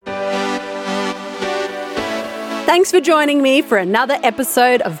Thanks for joining me for another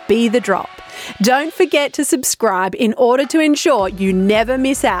episode of Be The Drop. Don't forget to subscribe in order to ensure you never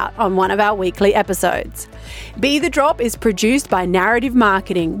miss out on one of our weekly episodes. Be The Drop is produced by Narrative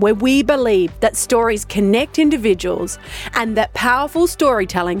Marketing, where we believe that stories connect individuals and that powerful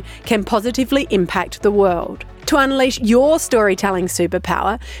storytelling can positively impact the world. To unleash your storytelling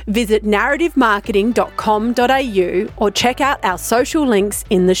superpower, visit narrativemarketing.com.au or check out our social links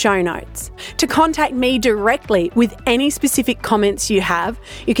in the show notes. To contact me directly with any specific comments you have,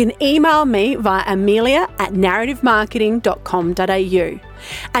 you can email me via amelia@narrativemarketing.com.au.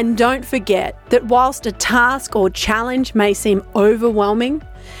 And don't forget that whilst a task or challenge may seem overwhelming,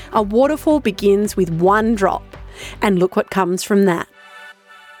 a waterfall begins with one drop. And look what comes from that.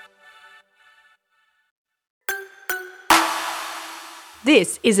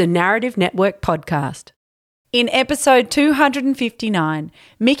 This is a Narrative Network podcast. In episode 259,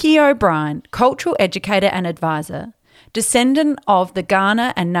 Mickey O'Brien, cultural educator and advisor, descendant of the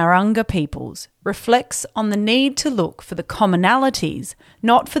Kaurna and Ngarrindjeri peoples, reflects on the need to look for the commonalities,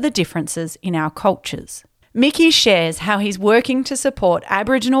 not for the differences in our cultures. Mickey shares how he's working to support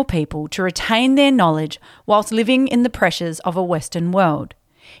Aboriginal people to retain their knowledge whilst living in the pressures of a Western world.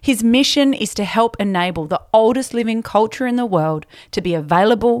 His mission is to help enable the oldest living culture in the world to be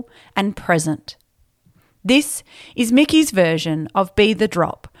available and present. This is Mickey's version of Be The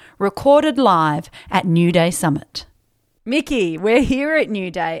Drop, recorded live at New Day Summit. Mickey, we're here at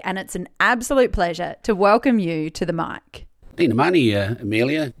New Day and it's an absolute pleasure to welcome you to the mic. Tēnā mani,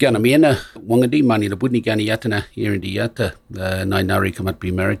 Amelia. Gana mena, wangadi, mani na budni gani yatana, here in the yata, nai nari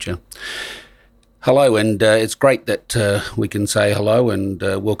kamatpi marriage. Hello, and it's great that we can say hello and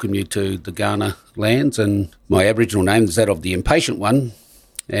welcome you to the Kaurna lands. And my Aboriginal name is that of the Impatient One,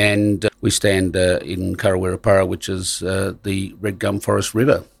 and we stand in Karawirapara, which is the Red Gum Forest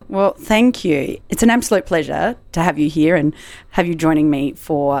River. Well, thank you. It's an absolute pleasure to have you here and have you joining me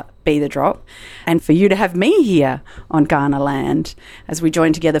for Be The Drop, and for you to have me here on Kaurna land as we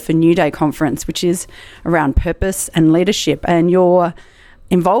join together for New Day Conference, which is around purpose and leadership. And you're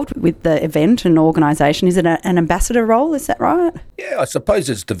involved with the event and organisation. Is it an ambassador role, is that right? Yeah, I suppose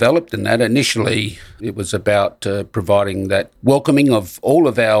it's developed in that. Initially, it was about providing that welcoming of all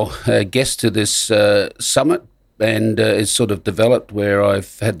of our guests to this summit, and it's sort of developed where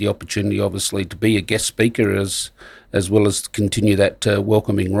I've had the opportunity, obviously, to be a guest speaker as well as continue that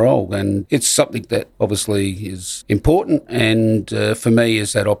welcoming role. And it's something that obviously is important, and for me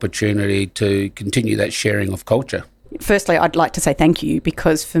is that opportunity to continue that sharing of culture. Firstly, I'd like to say thank you,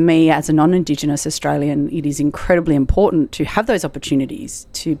 because for me as a non-Indigenous Australian, it is incredibly important to have those opportunities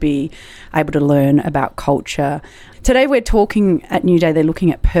to be able to learn about culture. Today we're talking at New Day, they're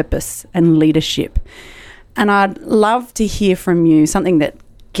looking at purpose and leadership. And I'd love to hear from you something that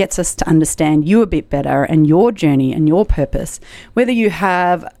gets us to understand you a bit better and your journey and your purpose, whether you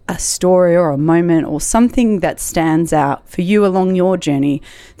have a story or a moment or something that stands out for you along your journey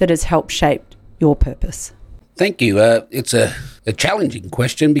that has helped shape your purpose. Thank you. It's a challenging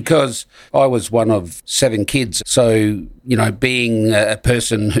question because I was one of 7 kids. So, being a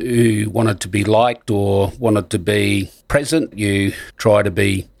person who wanted to be liked or wanted to be present, you try to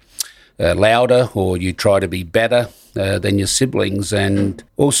be louder or you try to be better than your siblings. And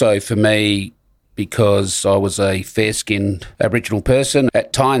also for me, because I was a fair-skinned Aboriginal person,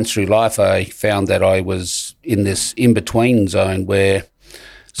 at times through life I found that I was in this in-between zone where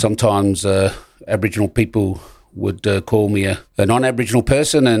sometimes Aboriginal people would call me a non-Aboriginal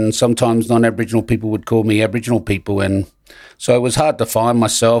person, and sometimes non-Aboriginal people would call me Aboriginal people, and so it was hard to find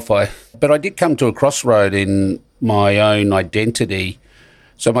myself. But I did come to a crossroad in my own identity.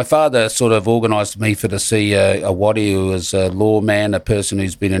 So my father sort of organised me to see a wadi who was a lawman, a person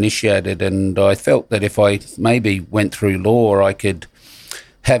who's been initiated, and I felt that if I maybe went through law, I could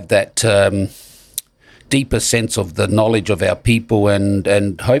have that deeper sense of the knowledge of our people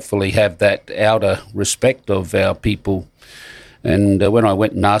and hopefully have that outer respect of our people. And when I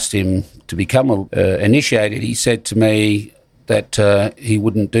went and asked him to become initiated, he said to me that he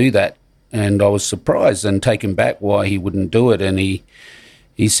wouldn't do that. And I was surprised and taken back why he wouldn't do it. And he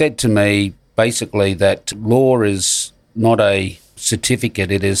said to me basically that law is not a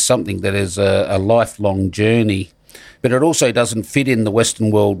certificate, it is something that is a lifelong journey. But it also doesn't fit in the Western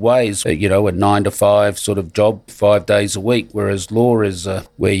world ways, a 9-to-5 sort of job, 5 days a week, whereas law is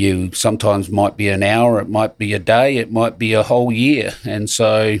where you sometimes might be an hour, it might be a day, it might be a whole year. And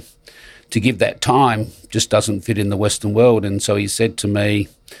so to give that time just doesn't fit in the Western world. And so he said to me,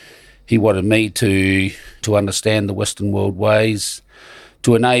 he wanted me to understand the Western world ways,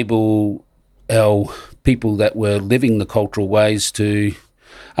 to enable our people that were living the cultural ways to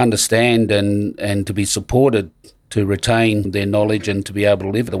understand and to be supported to retain their knowledge and to be able to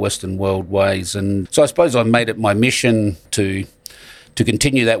live the Western world ways. And so I suppose I made it my mission to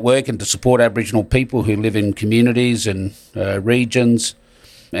continue that work and to support Aboriginal people who live in communities and regions,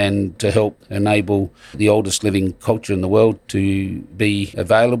 and to help enable the oldest living culture in the world to be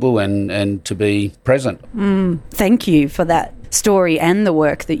available and to be present. Thank you for that story and the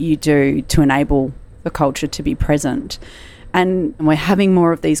work that you do to enable the culture to be present. And we're having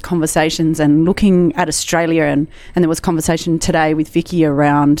more of these conversations and looking at Australia, and there was conversation today with Vicky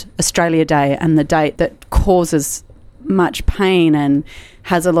around Australia Day and the date that causes much pain and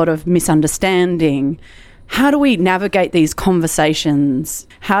has a lot of misunderstanding. How do we navigate these conversations?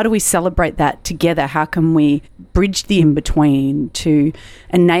 How do we celebrate that together? How can we bridge the in-between to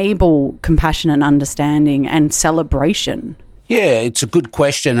enable compassion and understanding and celebration? Yeah, it's a good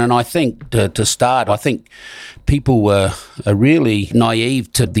question, and I think to start, I think people are really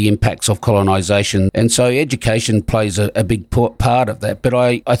naive to the impacts of colonisation, and so education plays a big part of that. But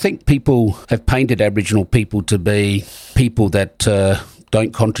I think people have painted Aboriginal people to be people that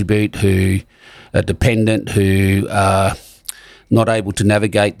don't contribute, who are dependent, who are not able to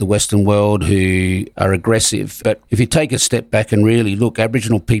navigate the Western world, who are aggressive. But if you take a step back and really look,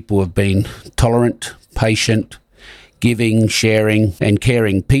 Aboriginal people have been tolerant, patient, giving, sharing and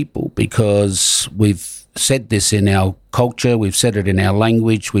caring people, because we've said this in our culture, we've said it in our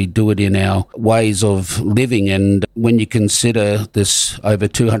language, we do it in our ways of living. And when you consider this over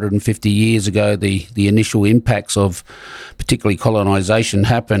 250 years ago, the initial impacts of particularly colonisation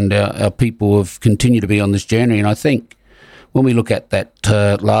happened, our people have continued to be on this journey. And I think when we look at that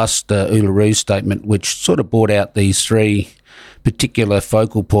last Uluru Statement, which sort of brought out these three particular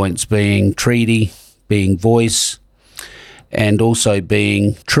focal points, being treaty, being voice, and also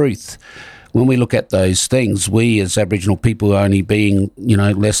being truth. When we look at those things, we as Aboriginal people only being,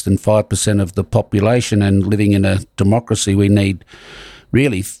 less than 5% of the population and living in a democracy, we need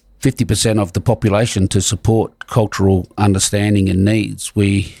really 50% of the population to support cultural understanding and needs.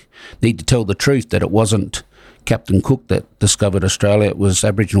 We need to tell the truth that it wasn't Captain Cook that discovered Australia, it was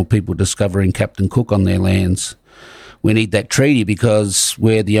Aboriginal people discovering Captain Cook on their lands. We need that treaty because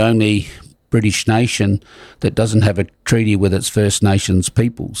we're the only British nation that doesn't have a treaty with its First Nations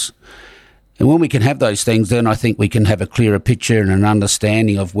peoples. And when we can have those things, then I think we can have a clearer picture and an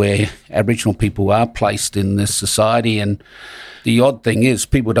understanding of where Aboriginal people are placed in this society. And the odd thing is,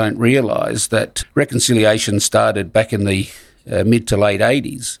 people don't realise that reconciliation started back in the mid to late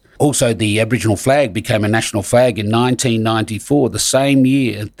 80s. Also, the Aboriginal flag became a national flag in 1994, the same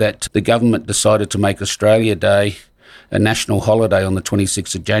year that the government decided to make Australia Day a national holiday on the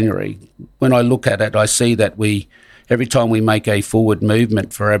 26th of January. When I look at it, I see that every time we make a forward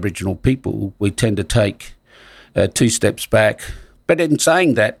movement for Aboriginal people, we tend to take 2 steps back. But in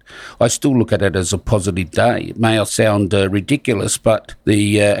saying that, I still look at it as a positive day. It may sound ridiculous, but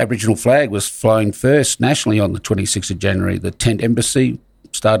the Aboriginal flag was flown first nationally on the 26th of January. The Tent Embassy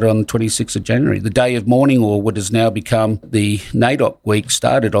started on the 26th of January. The Day of Mourning, or what has now become the NAIDOC Week,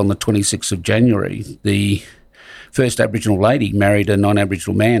 started on the 26th of January. The first Aboriginal lady married a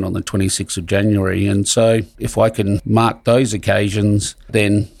non-Aboriginal man on the 26th of January. And so if I can mark those occasions,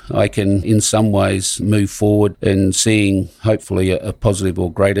 then I can in some ways move forward in seeing hopefully a positive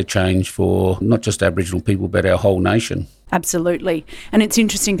or greater change for not just Aboriginal people but our whole nation. Absolutely. And it's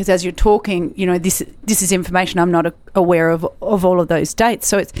interesting because as you're talking, this is information I'm not aware of all of those dates.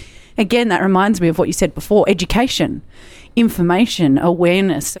 So it's, again, that reminds me of what you said before, education, information,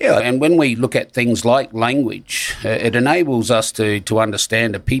 awareness. Yeah, and when we look at things like language, it enables us to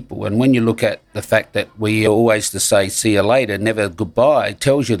understand a people. And when you look at the fact that we are always to say, see you later, never goodbye, it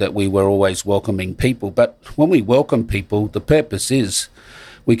tells you that we were always welcoming people. But when we welcome people, the purpose is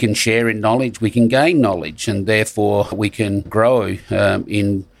we can share in knowledge, we can gain knowledge, and therefore we can grow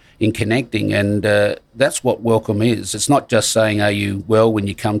in connecting. And that's what welcome is. It's not just saying, are you well when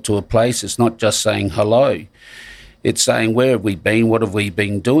you come to a place? It's not just saying hello. It's saying, where have we been? What have we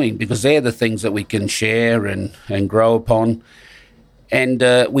been doing? Because they're the things that we can share and grow upon. And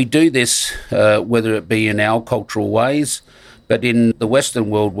we do this, whether it be in our cultural ways, but in the Western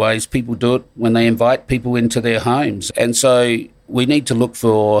world ways, people do it when they invite people into their homes. And so we need to look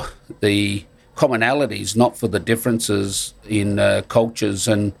for the commonalities, not for the differences in cultures.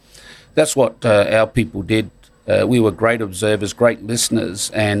 And that's what our people did. We were great observers, great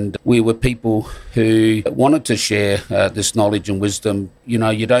listeners, and we were people who wanted to share this knowledge and wisdom.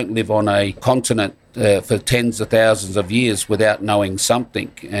 You don't live on a continent for tens of thousands of years without knowing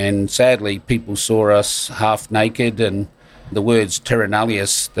something. And sadly, people saw us half naked, and the words terra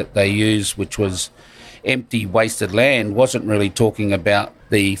nullius that they used, which was empty, wasted land, wasn't really talking about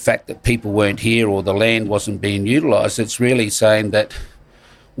the fact that people weren't here or the land wasn't being utilised. It's really saying that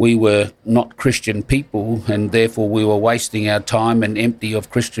we were not Christian people and therefore we were wasting our time and empty of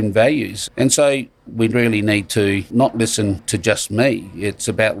Christian values. And so we really need to not listen to just me. It's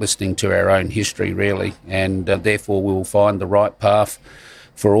about listening to our own history, really, and therefore we will find the right path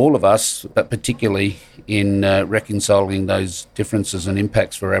for all of us, but particularly in reconciling those differences and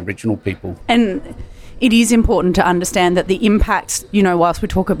impacts for Aboriginal people. And it is important to understand that the impacts, whilst we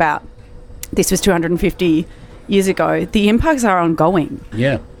talk about this was 250 years ago, the impacts are ongoing.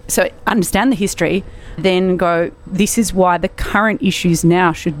 Yeah. So understand the history, then go, this is why the current issues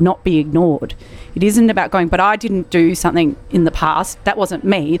now should not be ignored. It isn't about going, but I didn't do something in the past. That wasn't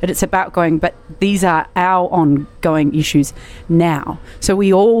me. But it's about going, but these are our ongoing issues now. So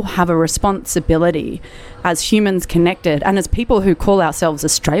we all have a responsibility as humans connected and as people who call ourselves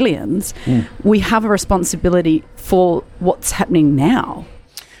Australians, we have a responsibility for what's happening now.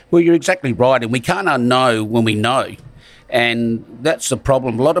 Well, you're exactly right. And we can't unknow when we know. And that's the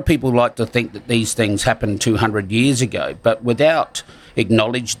problem. A lot of people like to think that these things happened 200 years ago, but without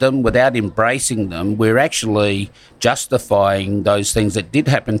acknowledging them, without embracing them, we're actually justifying those things that did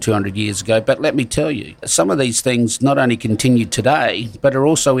happen 200 years ago. But let me tell you, some of these things not only continue today, but are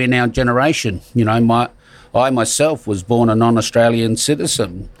also in our generation. I myself was born a non-Australian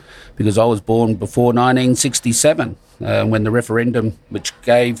citizen because I was born before 1967, when the referendum, which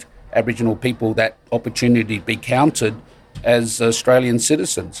gave Aboriginal people that opportunity to be counted as Australian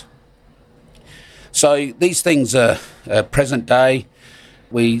citizens. So these things are present day.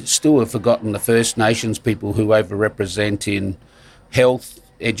 We still have forgotten the First Nations people who overrepresent in health,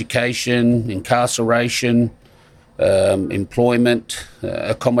 education, incarceration, employment,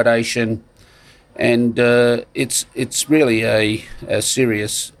 accommodation, and it's really a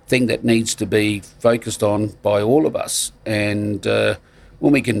serious thing that needs to be focused on by all of us. And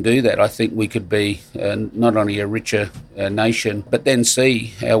when we can do that, I think we could be not only a richer nation, but then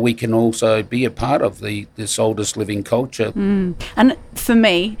see how we can also be a part of this oldest living culture. And for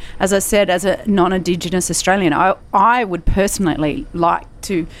me, as I said, as a non-Indigenous Australian, I would personally like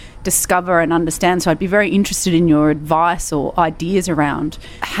to discover and understand. So I'd be very interested in your advice or ideas around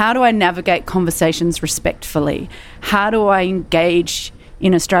how do I navigate conversations respectfully? How do I engage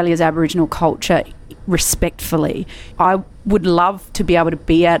in Australia's Aboriginal culture respectfully? I would love to be able to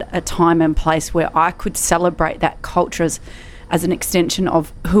be at a time and place where I could celebrate that culture as an extension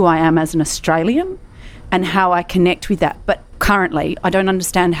of who I am as an Australian and how I connect with that. But currently, I don't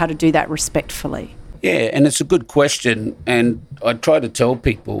understand how to do that respectfully. Yeah, and it's a good question. And I try to tell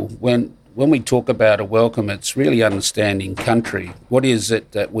people when we talk about a welcome, it's really understanding country. What is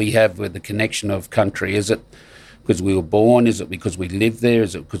it that we have with the connection of country? Is it because we were born? Is it because we live there?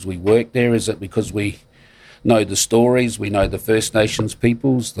 Is it because we work there? Is it because we know the stories, we know the First Nations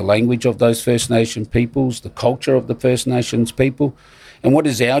peoples, the language of those First Nation peoples, the culture of the First Nations people? And what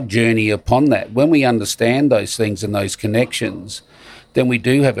is our journey upon that? When we understand those things and those connections, then we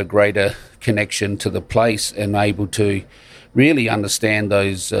do have a greater connection to the place and able to really understand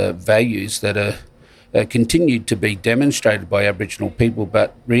those values that are continued to be demonstrated by Aboriginal people,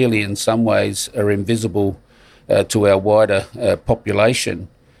 but really in some ways are invisible to our wider population.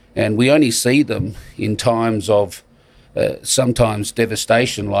 And we only see them in times of sometimes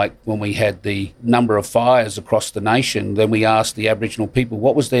devastation, like when we had the number of fires across the nation. Then we asked the Aboriginal people,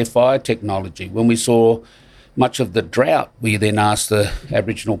 what was their fire technology? When we saw much of the drought, we then asked the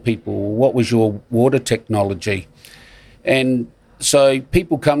Aboriginal people, what was your water technology? And so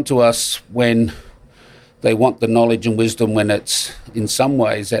people come to us when they want the knowledge and wisdom, when it's in some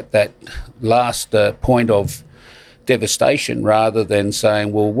ways at that last point of devastation, rather than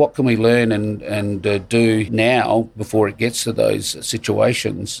saying, well, what can we learn and do now before it gets to those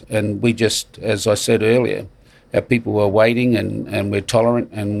situations? And we just, as I said earlier, our people are waiting and we're tolerant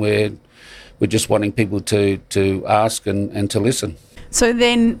and we're just wanting people to ask and to listen. So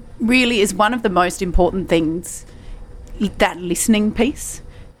then really is one of the most important things that listening piece?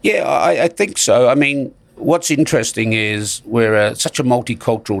 Yeah, I think so. I mean, what's interesting is we're such a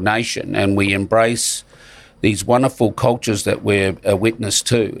multicultural nation and we embrace these wonderful cultures that we're a witness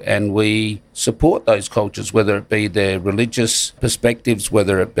to, and we support those cultures, whether it be their religious perspectives,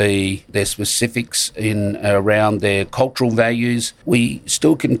 whether it be their specifics in around their cultural values. We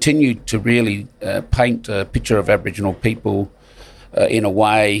still continue to really paint a picture of Aboriginal people in a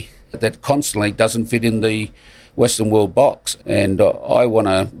way that constantly doesn't fit in the Western world box. And I want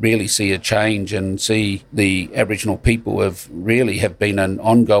to really see a change and see the Aboriginal people have been an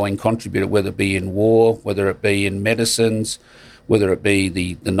ongoing contributor, whether it be in war, whether it be in medicines, whether it be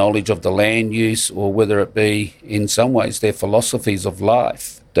the knowledge of the land use or whether it be, in some ways, their philosophies of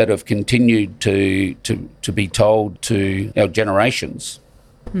life that have continued to be told to our generations.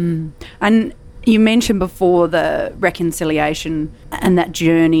 And you mentioned before the reconciliation and that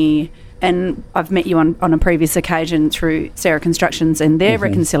journey, and I've met you on a previous occasion through Sarah Constructions and their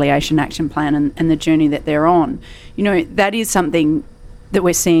reconciliation action plan and the journey that they're on. You know, that is something that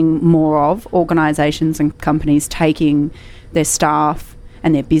we're seeing more of, organisations and companies taking their staff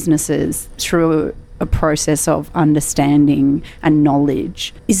and their businesses through a process of understanding and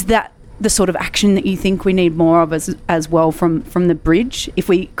knowledge. Is that the sort of action that you think we need more of as well from the bridge, if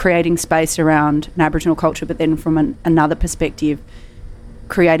we're creating space around an Aboriginal culture, but then from another perspective,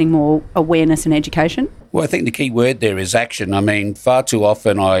 creating more awareness and education? Well, I think the key word there is action. I mean, far too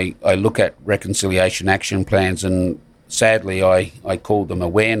often I look at reconciliation action plans and sadly I call them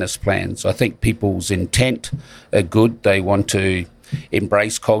awareness plans. I think people's intent are good. They want to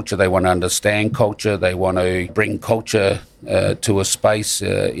embrace culture, they want to understand culture, they want to bring culture to a space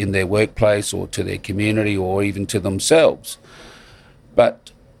in their workplace or to their community or even to themselves.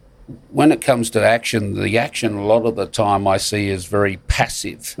 But when it comes to action, the action a lot of the time I see is very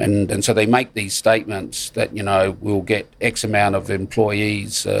passive. And so they make these statements that, you know, we'll get X amount of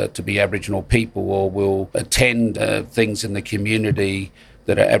employees to be Aboriginal people, or we'll attend things in the community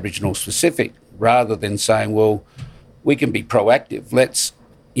that are Aboriginal specific, rather than saying, well, we can be proactive. Let's,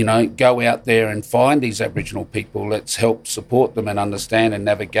 you know, go out there and find these Aboriginal people. Let's help support them and understand and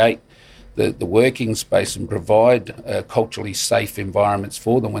navigate the working space and provide culturally safe environments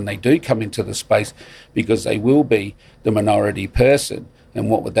for them when they do come into the space, because they will be the minority person. And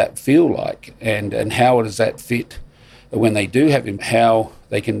what would that feel like? And how does that fit when they do have him, how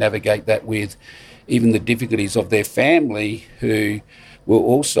they can navigate that with even the difficulties of their family, who will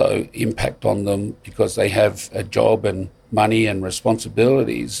also impact on them because they have a job and money and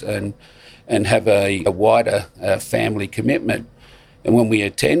responsibilities and have a wider family commitment. And when we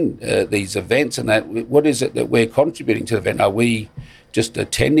attend these events and that, what is it that we're contributing to the event? Are we just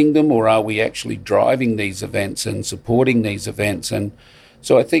attending them, or are we actually driving these events and supporting these events? And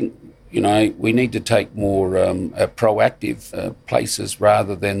so I think, you know, we need to take more proactive places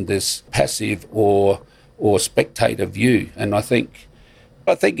rather than this passive or spectator view. And I think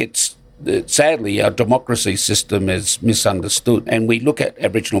it's sadly our democracy system is misunderstood, and we look at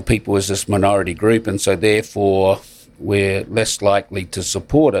Aboriginal people as this minority group, and so therefore we're less likely to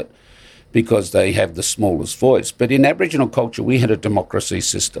support it because they have the smallest voice. But in Aboriginal culture, we had a democracy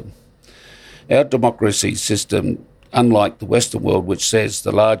system. Our democracy system, unlike the Western world, which says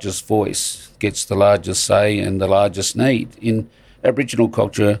the largest voice gets the largest say and the largest need, in Aboriginal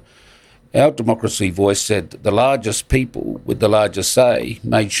culture, our democracy voice said that the largest people with the largest say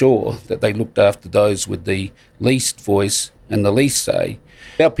made sure that they looked after those with the least voice and the least say.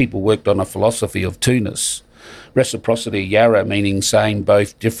 Our people worked on a philosophy of two-ness, reciprocity, Yarra, meaning same,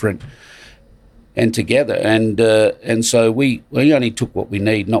 both, different, and together. And so we only took what we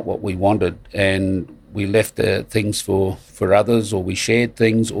need, not what we wanted, and we left things for others, or we shared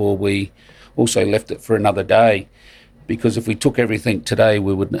things, or we also left it for another day. Because if we took everything today,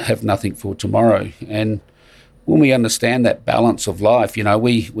 we would have nothing for tomorrow. And when we understand that balance of life, you know,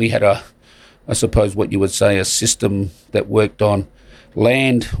 we had I suppose what you would say, a system that worked on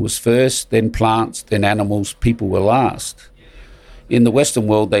land was first, then plants, then animals, people were last. In the Western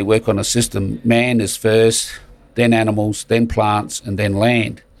world, they work on a system, man is first, then animals, then plants, and then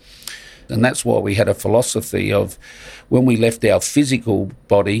land. And that's why we had a philosophy of when we left our physical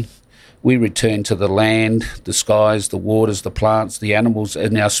body, we return to the land, the skies, the waters, the plants, the animals,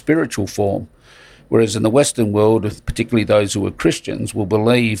 and our spiritual form. Whereas in the Western world, particularly those who are Christians, will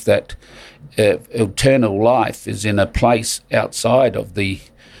believe that eternal life is in a place outside of the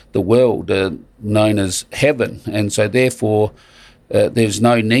world known as heaven. And so therefore, there's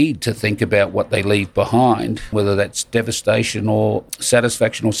no need to think about what they leave behind, whether that's devastation or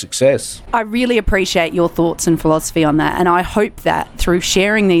satisfaction or success. I really appreciate your thoughts and philosophy on that, and I hope that through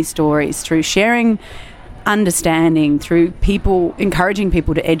sharing these stories, through sharing understanding, through people encouraging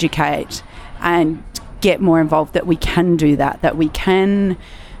people to educate and get more involved, that we can do that we can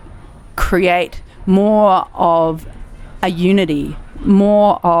create more of a unity,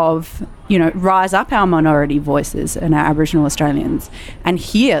 more of, you know, rise up our minority voices and our Aboriginal Australians and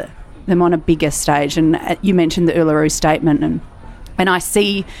hear them on a bigger stage. And you mentioned the Uluru Statement, and I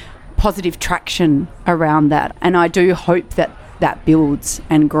see positive traction around that, and I do hope that that builds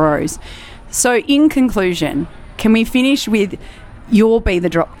and grows. So in conclusion, can we finish with your Be the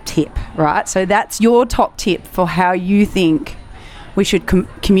Drop tip, right? So that's your top tip for how you think we should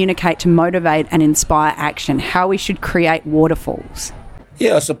communicate to motivate and inspire action, how we should create waterfalls.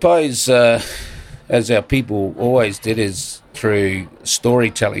 Yeah, I suppose as our people always did is through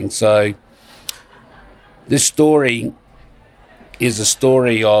storytelling. So this story is a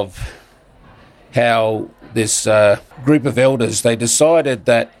story of how this group of elders, they decided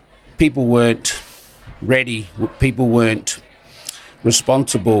that people weren't ready, people weren't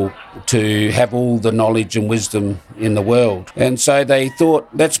responsible to have all the knowledge and wisdom in the world. And so they thought,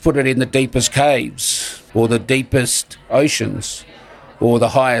 let's put it in the deepest caves or the deepest oceans or the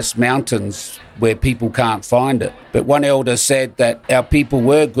highest mountains where people can't find it. But one elder said that our people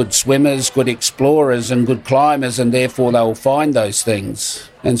were good swimmers, good explorers and good climbers, and therefore they'll find those things.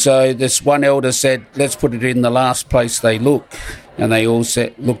 And so this one elder said, let's put it in the last place they look. And they all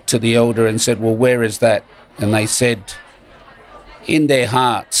looked to the elder and said, well, where is that? And they said, in their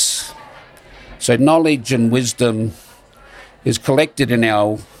hearts. So knowledge and wisdom is collected in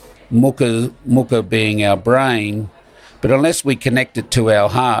our muka being our brain, but unless we connect it to our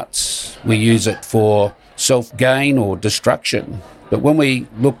hearts, we use it for self-gain or destruction. But when we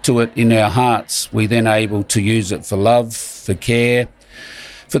look to it in our hearts, we then able to use it for love, for care,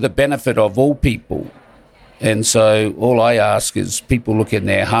 for the benefit of all people. And so all I ask is people look in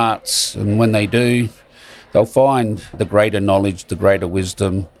their hearts, and when they do, they'll find the greater knowledge, the greater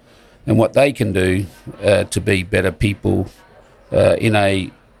wisdom, and what they can do to be better people in a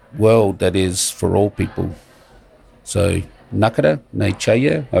world that is for all people. So, nakara, nei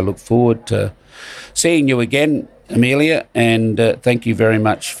chaya. I look forward to seeing you again, Amelia, and thank you very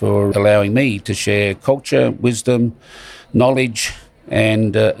much for allowing me to share culture, wisdom, knowledge,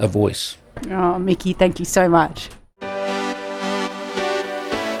 and a voice. Oh, Mickey, thank you so much.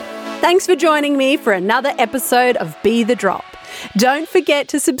 Thanks for joining me for another episode of Be The Drop. Don't forget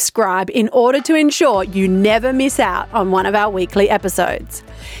to subscribe in order to ensure you never miss out on one of our weekly episodes.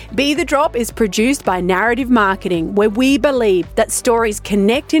 Be The Drop is produced by Narrative Marketing, where we believe that stories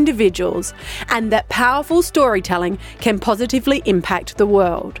connect individuals and that powerful storytelling can positively impact the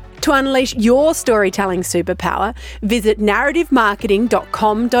world. To unleash your storytelling superpower, visit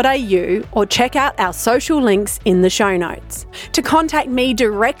narrativemarketing.com.au or check out our social links in the show notes. To contact me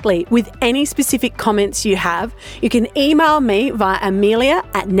directly with any specific comments you have, you can email me via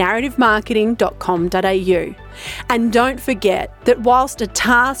amelia@narrativemarketing.com.au. And don't forget that whilst a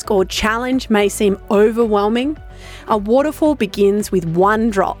task or challenge may seem overwhelming, a waterfall begins with one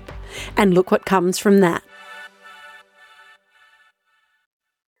drop. And look what comes from that.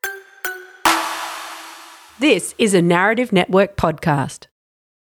 This is a Narrative Network podcast.